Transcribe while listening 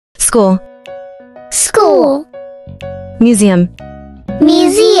School. School. Museum.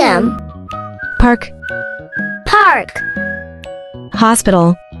 Museum. Park. Park.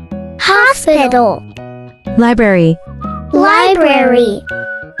 Hospital. Hospital. Library. Library.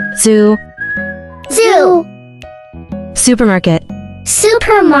 Zoo. Zoo. Supermarket.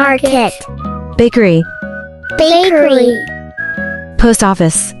 Supermarket. Bakery. Bakery. Post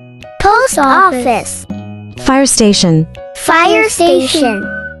office. Post office. Fire station. Fire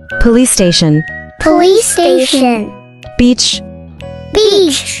station. Police station. Police station. Beach.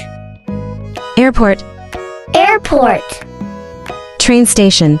 Beach. Airport. Airport. Train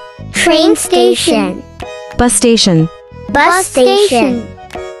station. Train station. Bus station. Bus station.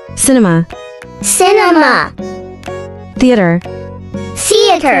 Cinema. Cinema. Theater.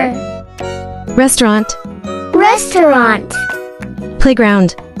 Theater. Restaurant. Restaurant.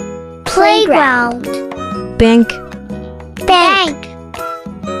 Playground. Playground. Bank. Bank.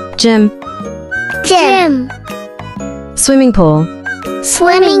 Gym. Gym. Swimming pool.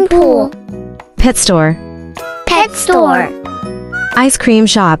 Swimming pool. Pet store. Pet store. Ice cream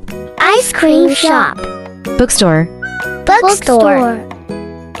shop. Ice cream shop. Bookstore. Bookstore.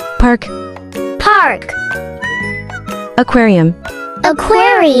 Park. Park. Aquarium.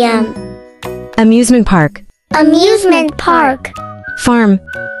 Aquarium. Amusement park. Amusement park. Farm.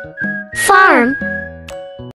 Farm.